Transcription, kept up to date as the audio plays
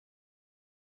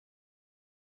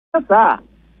sa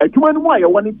adwuma no mu aye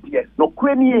woni tie no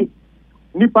krani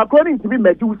nipa krani ntimi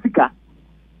magi usika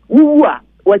wu a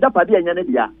wajapade anya ne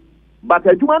dia but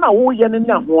adwuma na wo ye ne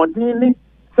ne ahoden ne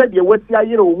se de wati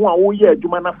ayere wo a wo ye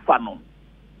adwuma na fa no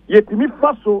yetimi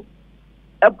fa so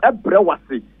ebre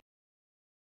wase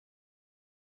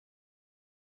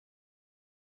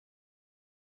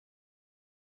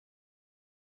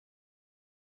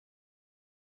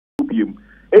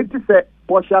eti se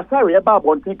Portia Asare eba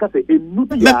abonten ka se enu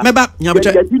dia meba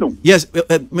nyabuche yes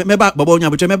meba bobo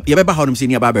nyabuche ye beba honum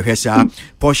senior ba behwesa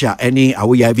Portia any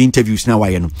awo ya interviews na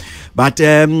waye no but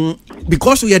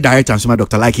because we are director and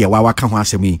Dr. Like here wa ka ho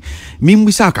asemi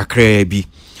mimbisa kakra bi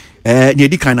ne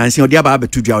di kan nansi odi aba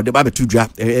betudua odi aba betudua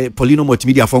Polino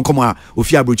multimedia fon komo a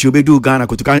ofi abrochi obedu Ghana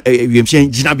kotuka wiemhyen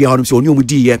gina bia honum se oni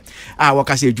omudi ye a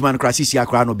waka se adwuma no kra sisi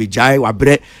akra no bejai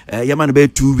wabre yema no be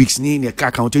 2 weeks ni ne ka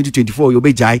account 2024 yo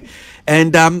bejai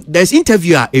and there's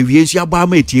interview a wiensu aba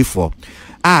ma etie4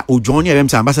 Ojon ye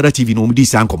ambassador TV no omudi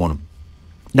san komo no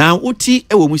now uti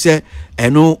ewo mu se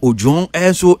eno Ojon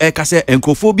enso kase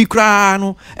enkofo bi kra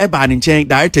no ba ne nchen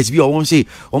directors bi o won say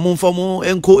omomfo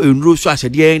enko enro so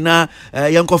asede na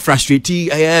yenko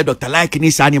frustrate Dr. Like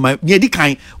ni sa ni ma ne di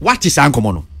kan what is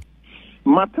ankomo no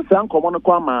matisa ankomo no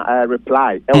kwa ma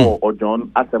reply ewo Ojon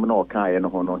asem na o kan ye no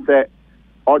ho no say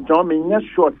Ojon me nya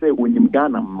sure say onim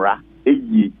Ghana mra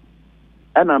eyi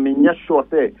ena me nya sure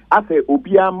say ase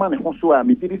obi ama ne ho so a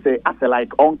me did say ase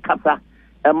like on kasa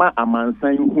Emma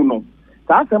amansan hu no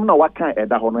saa asem na waka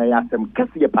eda ho no ya asem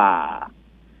kase pa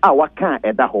waka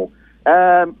eda ho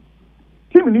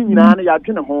tim ni nyina na ya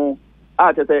dwene ho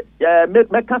tete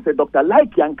me kase Dr.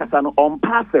 Like yankasa no on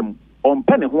passem on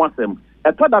pene ho asem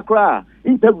etoda kra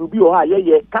interview bi o ha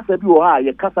ye kasa bi o ha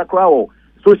ye kasa kra o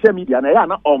social media na ya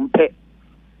na on pe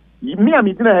mi a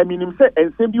mi dina ha minim se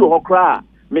ensem bi o ho kra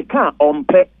me kan on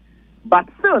pe but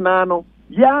still na no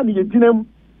ya ni ye dinam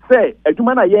say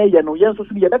adwuma na ye no yen so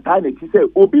so ye beta na ti say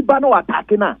obi ba no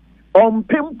attack na on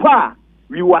pimpa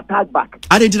we will attack back.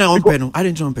 I didn't know on pen. I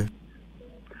didn't know on pen.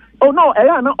 Oh no,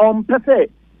 na on pe say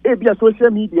e bia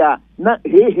social media na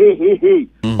hey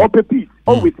ope peace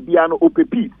always be an ope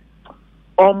peace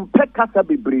on pe kasa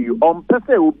bebre on pe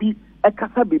say obi e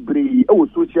kasa bebre e wo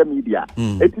social media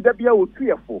e ti da bia wo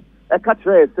tuefo e ka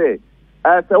kire say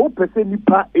say wo pe say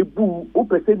nipa ebu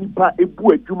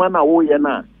adwuma na wo ye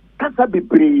na kasa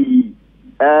bebre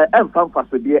emfa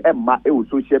so de emma e wo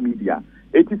social media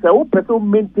it is a person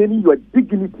maintaining your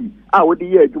dignity wo de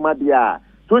ye adwuma de a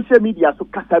social media so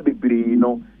kasa bebre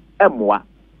no emwa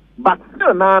but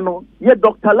still na no ye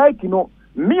Dr. Like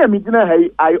me and me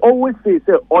I always say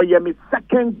oh yeah me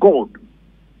second god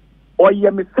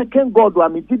wa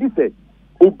me did say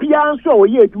obi anso o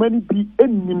ye adwuma ni bi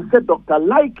enim say Dr.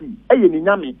 Like ye ni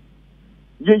nyame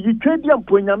ye yitwedi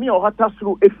amponyame o hata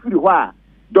suru efiri ho a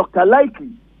Dr. Like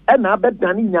na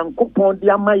abedane nyankopon de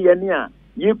amaye ne a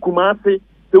ye kumase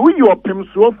se wi yo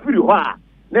pemso firi ho a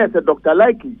na se Dr.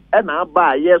 Like na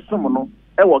aba ye som no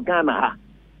e wo Ghana ha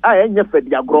a enye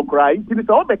fedi agrokra intini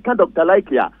se obeka Dr.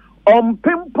 Like ya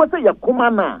pempo se ye kuma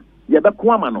na ye be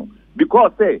kuma no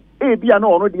because say e bia na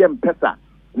ono de mpesa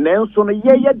nenso no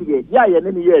ye de ye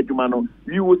ne ye adwuma no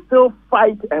we will still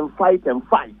fight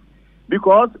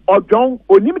because Ojon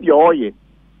onim de oye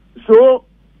so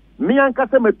me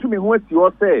ankasa metumi ho asi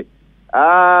o say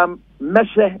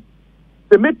meshe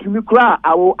se metumi kra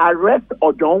I will arrest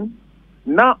Ojon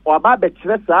na oba be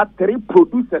kire sa 3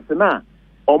 producers na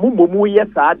omumomu ye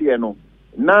sa de no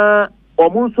na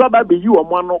omu nso aba be yi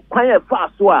omu ano kwan e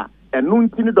fa so a enu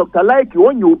ntini Dr. Like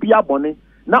onye obi abone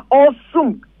na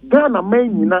osum Ghana man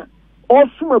nyina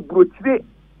osum abrotire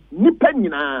nipa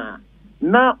nyina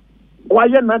na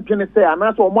waye na dwene say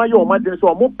anaso omu aye omu dwene say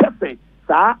omu pese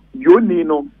sa yoni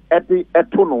no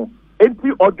eto no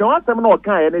enti Ojon asem na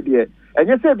okan ye ne de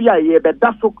enye se bia ye be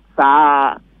da so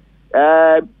sa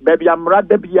baby amra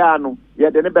da bia no ye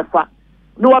de ne befa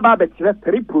no aba be kire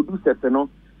 3 producers no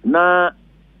na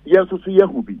yenso so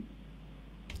yehu bi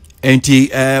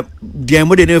enti de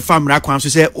mo de ne famra kwan so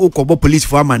se okobo police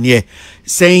for amane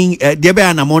saying de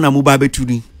be na mo na mu ba betu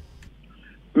ni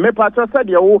me patro said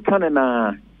ye wo kan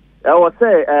na e wo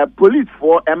say police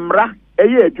for emra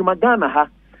eye adwuma Ghana ha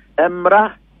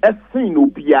emra esin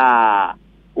obia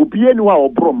ni wa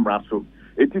obro mra so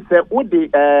eti se wo de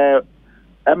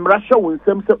emra sha wo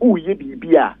nsem se wo ye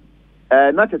bibia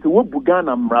na tete wo bu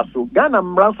Ghana mra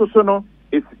so no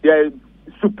is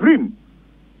supreme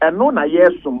eno na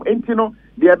yesum enti no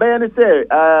de be ne se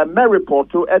me report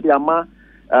to e de ama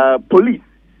police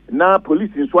na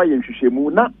police nso aye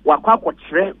nhwehwemu na wakwa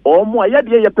akokire omo aye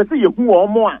de ye pese ye hu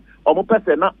omo a omo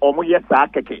pese na omo ye saa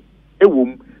keke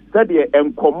ewom said the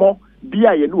enkomo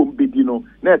bia ye no mbedi no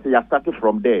na say ya start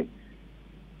from there.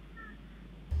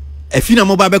 If you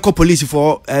mobile beko police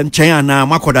for China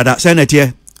makodada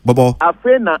senator Bobo.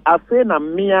 Afena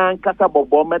mia nkasa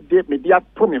Bobo me dia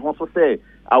to me ho so say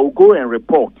I will go and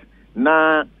report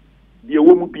na the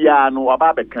woman bia no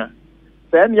aba beka.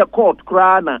 Say na court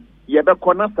kra na ye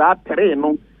beko na sa tere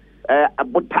no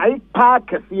abotai pa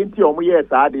kase nti omo ye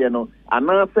sa de no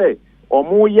ana say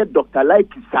omo ye Dr.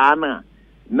 Like sana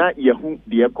na yehu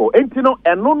de eko. Enti no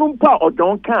eno no mpa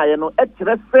Ojon kan ye no e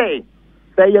kire say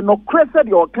say ye no krese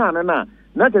de o kan na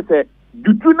te say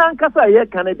Juju na nkasa ye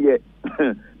kan de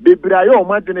bebrayo o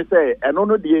madwene say eno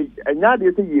no de enya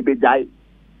de say ye bejai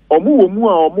omo wo mu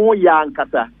a omo ya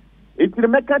nkasa etire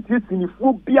meka tie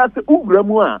sinifu bia se ugura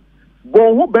mu a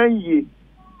bon ho ban yi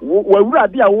wawura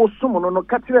de a wo som no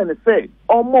katire ne say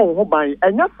omo ho ban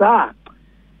enya saa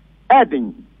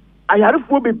edin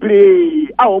ayarefo bebre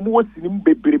a omo wo sinim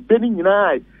bebrebe ni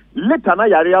nyina leta na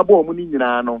yare abo omo ni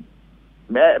nyina no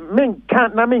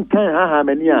menkan ha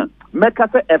mani a meka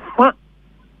se efa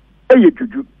eye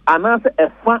Juju anase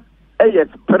efa eye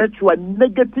spiritual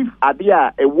negative ade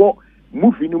a ewo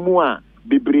movie no mu a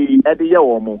bebre ede ye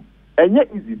wo mo enye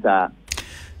easy sa.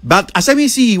 But asemi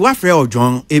si wa frɛ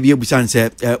Ojon ebi ebusan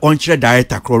sɛ on kyerɛ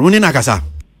director kro no na kasa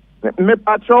me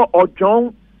patcho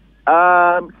Ojon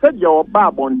said your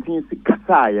babontin si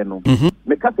kasa ye no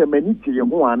me kasa mani tie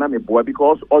ho ana me boa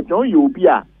because Ojon ye obi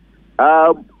a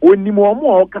onimo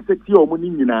mo o kasa tie o mo ni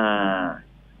nyina.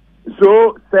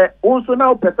 So say also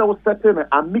now person will settle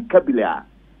amicably.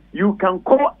 You can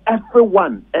call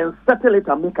everyone and settle it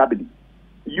amicably.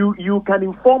 You can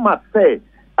inform us say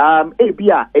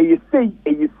ebia you say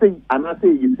and I say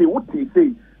you say what you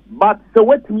say, but so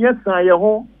what me say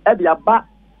ho e dia ba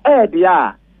e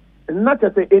dia not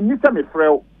to say enisa me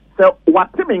frɛ so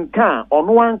what me kan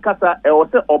ono ankasa e o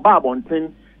say oba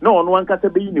abonten na ono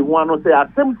ankasa be yi ne ho ano say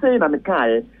asem say na me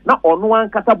kan na ono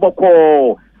ankasa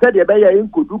bɔkɔ said ye beya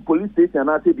inkodu police station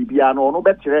na say bibia no ono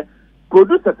be kire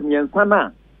producers nyensa na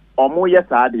omo ye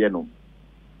saa de no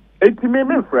etimi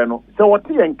me frɛ no so what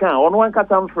ye nkan ono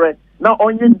ankasa mfrɛ na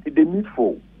onye the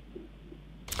needful.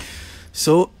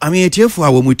 So I mean etiefu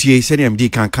a wo mutie said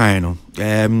MD kan no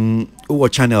wo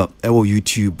channel wo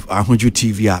YouTube Juju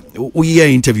TV a wo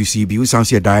ye interview CB wo sound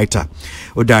say director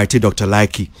wo director Dr.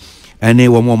 Likey ene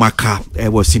wo mo maka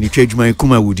wo sinitwa adwuma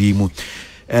Kumawood mu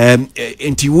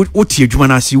enti wotie adwuma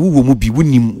na se wo mu bi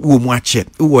wonim wo mu ache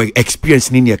wo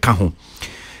experience ni ne ka ho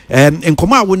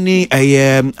enkoma a woni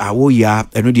awoya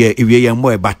eno de ewie ye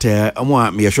mo but amo a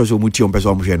me sure so mu tie on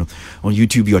person mo hwe no on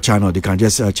YouTube your channel they can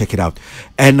just check it out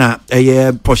and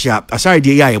Portia Asare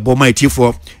de ya ebo my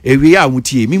tifo ewie a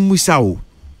mutie mi musa o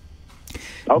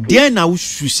de na wo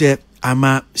su se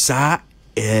ama sa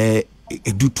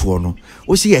edutuo no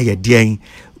wo se ye den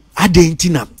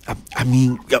adentina I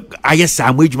mean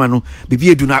ayesa mo adwuma no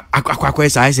bibi edu na akwakwa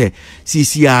esa ese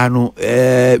sisia no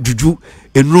Juju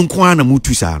enunko ana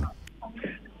mutu sa no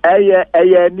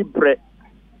eye ni bre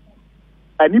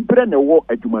ne wo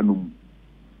adwuma no mu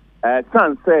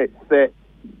san se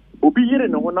obi yire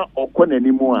ne ho na okọ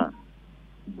nanimu a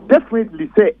definitely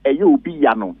say eye obi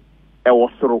ya no e wo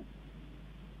soro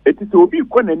eti se obi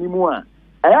kọ nanimu a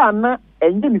ana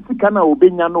enye ni sika na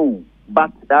obenya no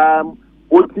but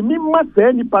otimi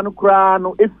masa nipa no kra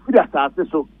no efiri asase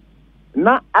so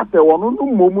na afe wono no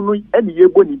momu no ene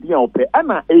yebo ni dia ope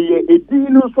ana eye edi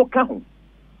no so ka ho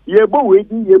yebo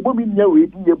wedi yebo mi nya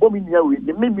wedi yebo mi nya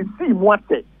wedi me si mu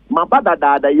ate mabada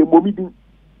dada yebo mi din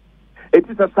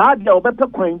eti sa dia obepe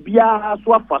kwan bia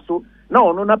so afa so na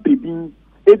ono na pedin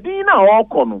edi na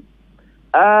okọ no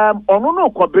ono no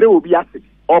okọbre obi ase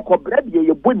okọbre de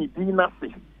yebo ni din na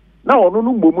ase na ono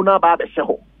no momu na ba be hye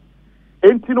ho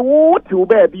enti no wo ti wo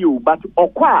ba bi o but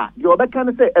okwa de obeka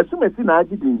ne say asumasi na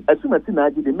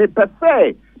agidi me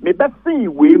pese me be sin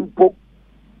we mpo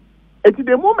enti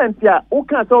the moment ya wo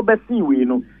kan say obe sin we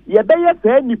no ye be ye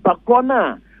say nipa kro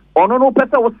na ono no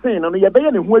pese wo sin no ye be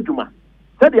ye ne ho adwuma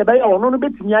say ye be ye ono no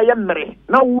betimi aye mmere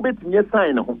na wo betimi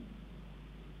sign ne ho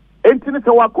enti ne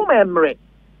say wakoma mmere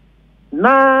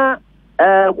na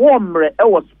wo mmere e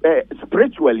was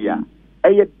spiritually ya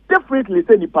definitely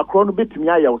say ni pakro no betumi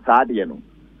aye usaade no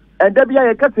and da bia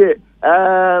ye ka say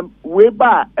we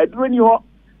ba aduro ni ho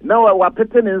na wa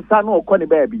pete ne nsa na okọ ne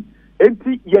baabi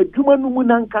enti ye dwuma no mu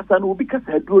nan kasa no obi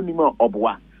kasa aduro ni ma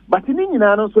oboa but ni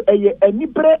nyina no so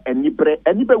enibre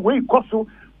we koso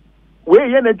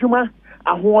we ye na dwuma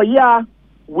ahoya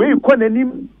we kọ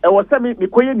nanim e wo se me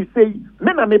koye ni sei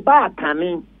me na me ba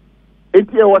akane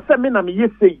enti e wo se me na me ye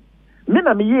sei me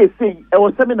na me ye say e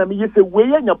wo se me na me ye say we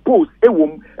nya post e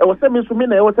wom e wo se me so me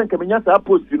na e wo se nka me nya sa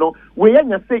post no we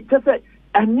nya say kese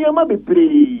aniema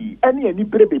bebre any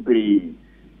bebre.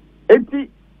 Enti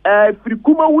free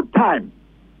Kumawood time.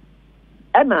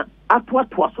 Ena atwa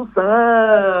so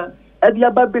sa e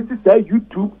aba besi say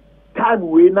YouTube time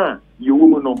we na ye wo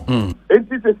mu no.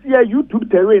 Enti se see YouTube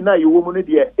terrain na ye wo mu no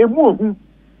de emu ohun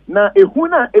na ehu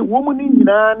na ewo mu ni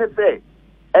nyina ne say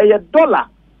 $1.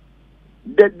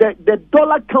 The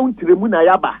dollar country mu na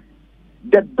yaba.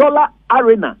 The dollar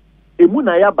arena emu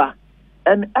na yaba.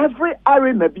 And every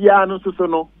arena bia no so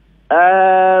no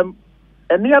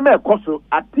eniama ekoso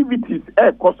activities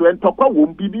ekoso entokwa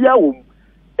wom bibia wom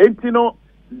enti no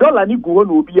dollar ni go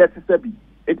no obi asese bi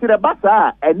enti the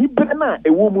basa eni bere na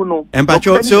ewo mu no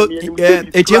empacho so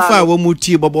etiefa wo mu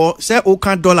ti bobo say o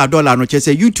kan dollar no che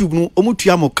say YouTube no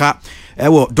omutua moka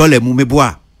ewo dollar mu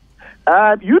meboa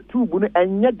YouTube no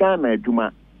enye Ghana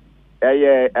adwuma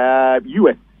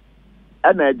US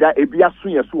ana eja ebi aso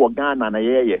yeso wo Ghana na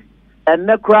yeye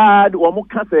enne crowd wo mu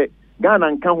ka say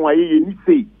Ghana nka ho aye ni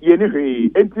sei ye ni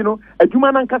hwe enti no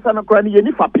adwuma na nkasa na kra ni ye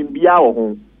ni fapem bia wo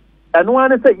ho eno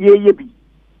ane say ye bi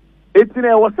enti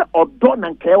na wo say odo na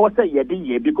nka wo say ye de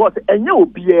ye because enye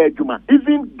obi adwuma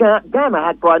even Ghana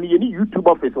ha kra ni ye ni YouTube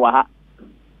office wa ha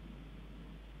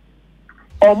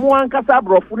omo ankasa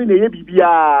brofo ni ye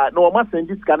bibia na o ma send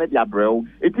this scan dia brew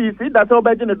it is that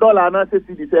obeje ne dollar na say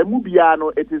cedi say mu bia no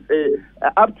it is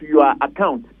up to your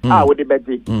account we de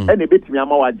beje e na betimi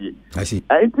amawaje I see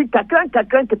enti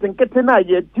kakran ketenkete na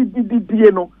ye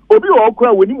dididie no obi wo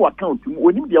okura woni mu account mu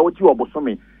woni dia wo ji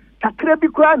obosome kakra bi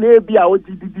kura na e bia wo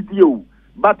dididie o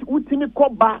but utimi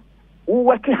koba wo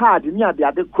work hard ni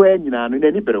ade kura nyina no na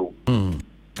ni brew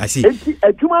I see enti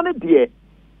adwuma ne de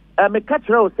me catch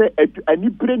her say ani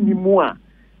bre ni mu a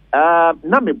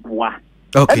na me boa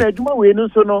okay na adwuma we no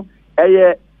so no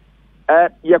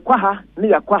ye kwa ha ne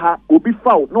yakwa ha obi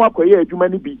faw na wakoye adwuma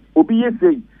ni bi obi ye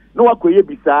sei na wakoye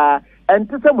bi saa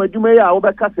ente se mo adwuma ya wo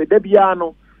be ka se da bia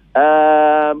no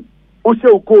o se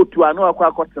okotu a na wakwa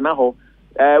akotena ho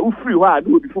u free ho a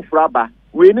na obi foforo aba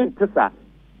we ne ntesa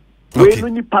we no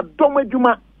ni padom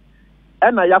adwuma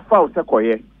na ya faw se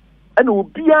koye and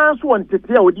obia so on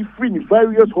tete a odi free in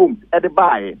various homes at the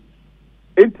buy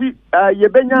enti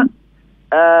yebenya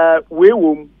we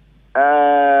wom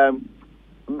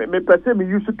me person me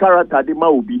use character de ma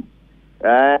obi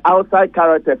outside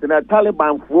characters na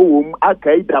Taliban fo wom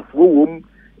Al-Qaeda fo wom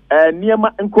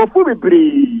niema nkofo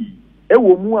bebre e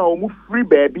wo mu a wo free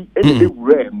baby e de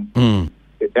wurem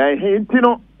enti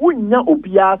no unya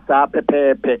obia sa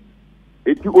pepepe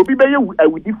enti obi beye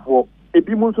awudifo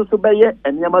ebi mo nso so beye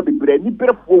eniama bebre ni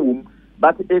berefo wom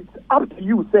but it's up to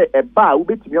you say e ba wo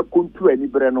betimi akontu ani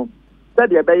bre no say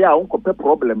de beye a wonkope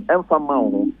problem emfa ma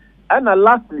ho and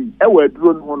lastly e wa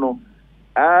duro no no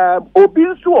obi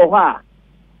nso wo ho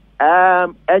a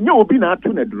enye obi na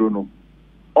atu na duro no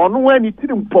ono ani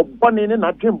tiri mpobone ne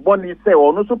na dwembone say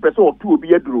ono so pese o tu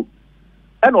obi aduro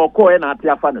e na okọ e na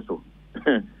ate afa ne so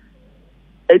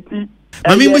eti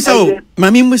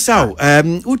Mami Musao,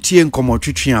 utie nkomo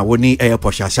twetwe a woni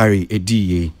Portia Asare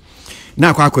ediye. Na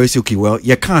akwa esoki well,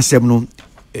 ye kan asem no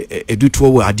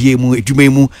eduto wo ade mu edwuma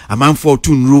mu amanfo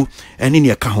tunru ene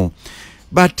ne ka ho.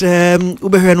 But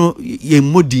ubehwe no ye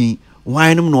modin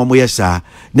wanum no mo yesa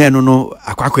na eno no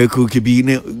akwa ekuke bi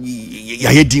ne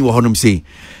ya yedin wo honom sei.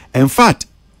 In fact,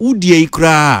 udie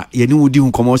ikra ye ni wudi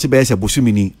nkomo se be se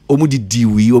bosumini omudi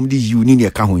diwi omudi uni ne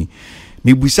ka ho.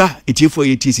 Mibusa etiefo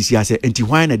yeti sisi ase enti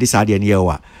hwan na this ade ne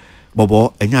yewa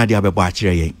bobo enya ade abebo a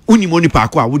kire yen unimo ni pa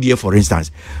ko a wodie for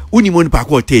instance unimo ni pa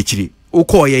ko ta ekiri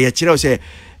ukọ ye kire se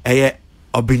eye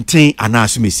obintin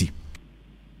anasumesi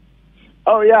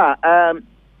oh yeah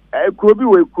kuobi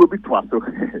we kuobi to aso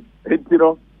enti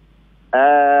no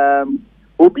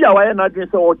obi a waye na dwen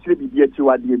se o kire bibia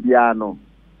chiwade bia no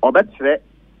obekire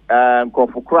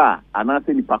nkofokra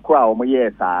anase ni pakra o mo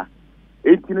ye saa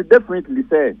enti no definitely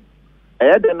say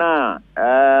na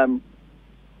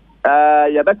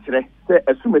ya betre se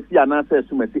asumasi anase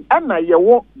asumasi ana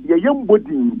yewo ye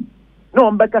yembodin na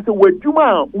ombeka se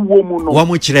wadwuma wo mu no wo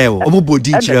mu kire wo omu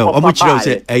bodin kire wo omu kire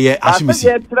se eye asumasi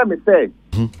ya kire me se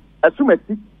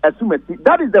asumasi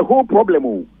that is the whole problem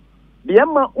o the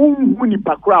emma unhu ni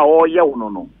pakra o ye wo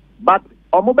no but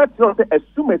omu betre se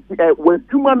asumasi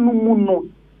wadwuma no mu no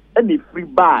e free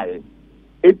buy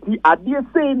eti ade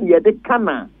se ni ye de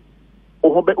kana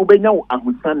ohobe ubenya wo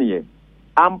ahusane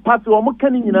ampase wo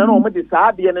mokani nyina na wo de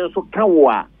saade ne nso ka wo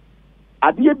a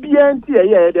ade bia nti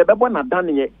ye de bebo na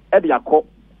dane ye de akọ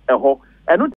eho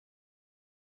eno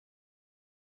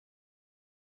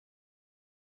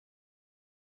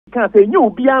ka se nyu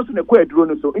bia nso ne kwa aduro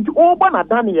no so nti wo bo na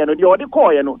dane ye no de ode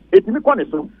kọ ye no etimi kọ ne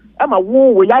so ama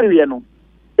wo yare ye no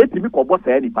etimi kọ bo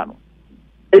saa nipa no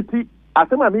eti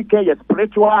asema mi kan ye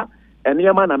spiritual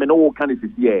enema na me no wo kan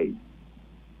sisi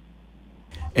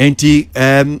enti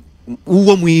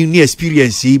wo mu ni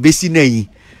experience besi na yi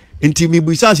enti mi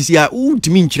buisa sisi a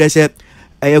ntimi nkyerɛ sɛ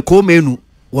ko menu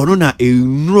wono na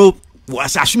enuro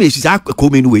wasasume sisi a ko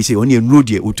menu we say oni enuro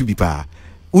de otu bi pa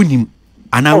unim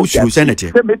ana wo suru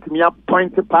senate se metimi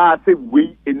appoint pa se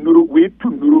we enuro we tu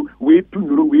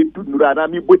nuro ana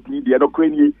mi boti de no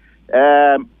krani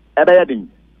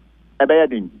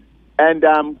ebayadin and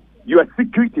your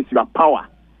security is your power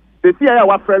se si ya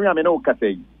wa frame am no kasa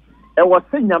yi e wo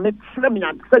se nyame kyerɛ me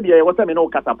aksa de e wo se me no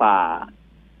kasa pa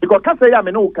because kasa ya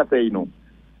me no kasa yi no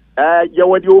ye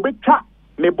wo de obetwa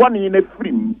me bɔne na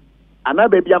frim ana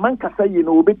ba bia man kasa yi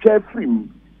no obetwa frim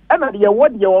ana de wo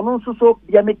de ono nso so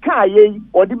de me ka yi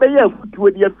o de be ya futuo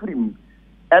de frim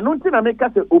eno nti me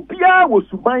kasa obia wo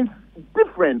suban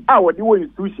different a wo de wo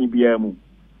institution bia mu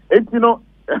enti no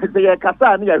se ye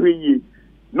kasa na ya hweyi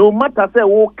no matter say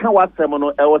wo ka wasem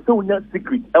no e wo se unya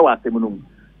secret e wasem no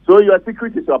so your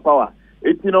secret is your power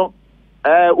enti no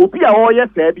obia wo ye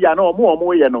sa bia na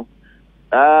omo ye no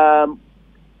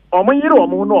omo yire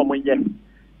omo no omo ye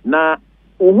na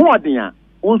ohu odin a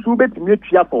unsu betimi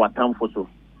atua for watamfo so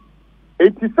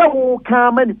enti se wo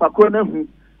ka mani pakro na hu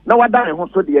na wada ne ho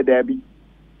so de da bi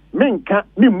menka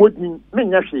ni modin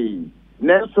menya hwe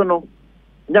nanso no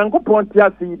nyankopɔn ti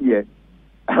ase de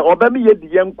obami ye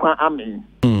de nkwa amen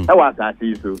e wa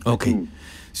asase so okay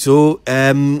so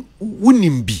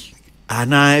wunim bi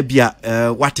ana bia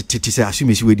watete say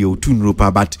asumesi we de otu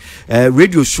nropa but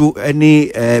radio show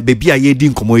any baby aye di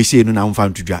nkomo ise no na mfa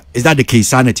ntudwa is that the case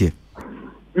sanity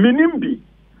minim bi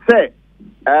say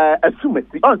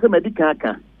asumesi on say medical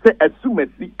aka say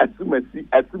asumesi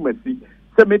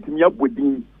say metimi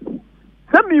abodin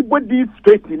say me body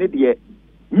straight in de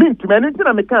mintum ene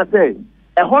ntina me kan say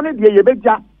ehon ne de ye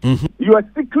beja your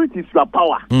secret is your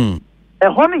power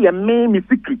ehon ye me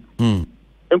secret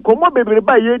nkomo bebere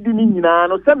ba ye di ni nyina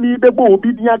no se mi bebo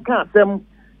obi di aka asem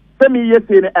se mi ye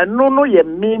se eno no ye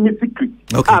me secret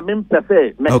me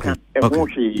mpese me ka ehun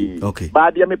hwe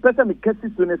ba de me pese me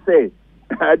kasi so ne se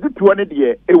adutuo ne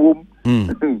de ewom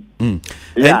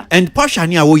and Portia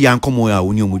ni awo ya nkomo ya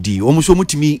oni omudi omuso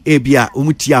mutimi ebia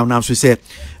omutia na so se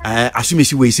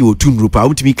asumesi we se otu nrupa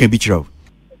omutimi kan bi kirawo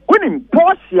kunim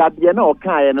Portia de na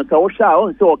okan no se wo hwa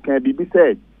on se okan bibi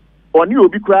se oni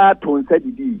obi kura to nsa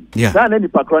didi na na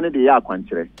nipa kura ne de ya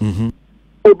akwankyere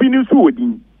obi ni so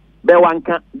odin be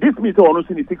wanka this means ono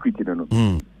so ni secret no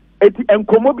eti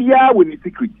enkomo bia wo ni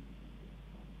secret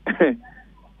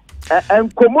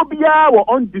enkomo bia wo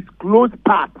undisclosed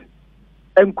part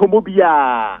enkomo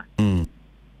bia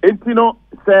enti no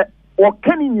se o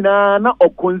kani nyina na o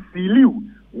conciliu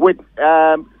with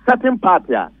certain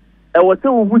party e wo se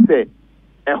wo hu se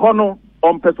e ho no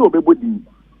on pese obebodin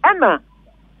ana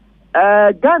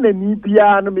Ghana ni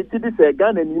bia no me tidi se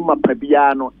Ghana ni mapa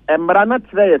bia no emra na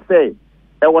kire ye se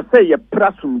e wo se ye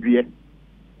prasumdue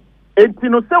enti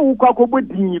no se wo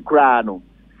kwakobodin kura no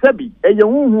sabi e ye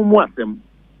hunhu mu asem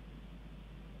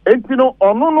enti no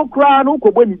ono no kura no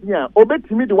koboni dia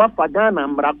obetimi de wafa Ghana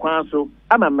mra kwan so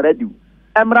ama mra diu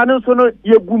emra no so no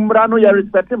ye gu mra no ye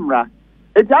respect mra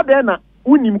enti ade na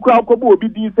unim kura kobo obi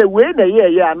din se we na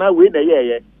ye ana we na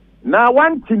ye na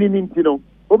wan tini ninti no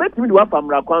obetimi de wafa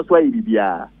mra kwan so ayi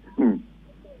bia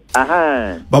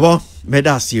aha baba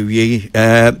meda se wie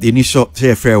eni so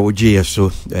se frɛ wo gye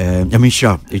so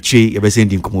nyamisha echi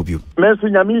ebesendin komobio menso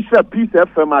nyamisha peace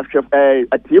fm ahwef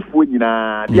atiefo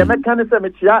nyina de meka ne se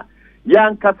mechia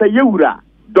yankasa yewura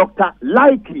Dr.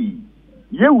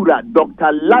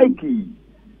 Likey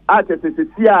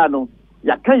atesesisia no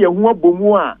yaka ye ho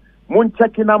abomu a mon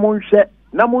cheki na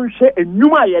monhwe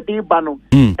enwuma ye de ba no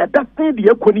edasen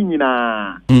de ekoni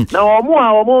nyina na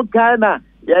omo kan na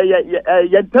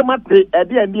ye temate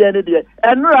ede ne de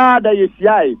enra da ye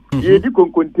siai ye di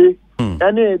konkonte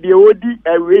ene de odi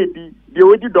awedi de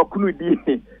odi dokunu di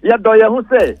ye do ye ho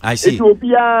se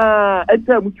ethiopia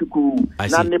etam chuku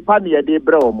na nepa ne ye de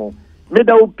bre omo me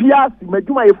da opia si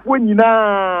madwuma ye fo nyina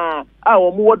a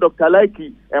omo wo Dr.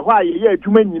 Likey ho a ye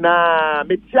adwuma nyina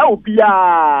me tia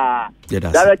opia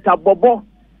director Borbor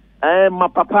ma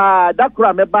papa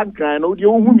dakura me bankran no de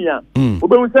ohumi a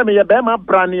obehu se me ye be ma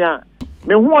brania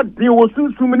me ho de wo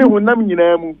sunsum ne honam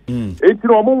nyina mu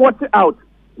etiro omo watch out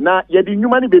na ye di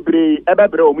nyuma ne bebre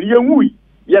ebebre omo ye nwui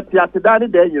ye tiate da ne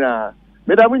da nyina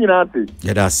me da mu nyina ase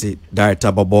ye da se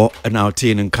director Borbor na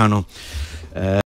otin nka no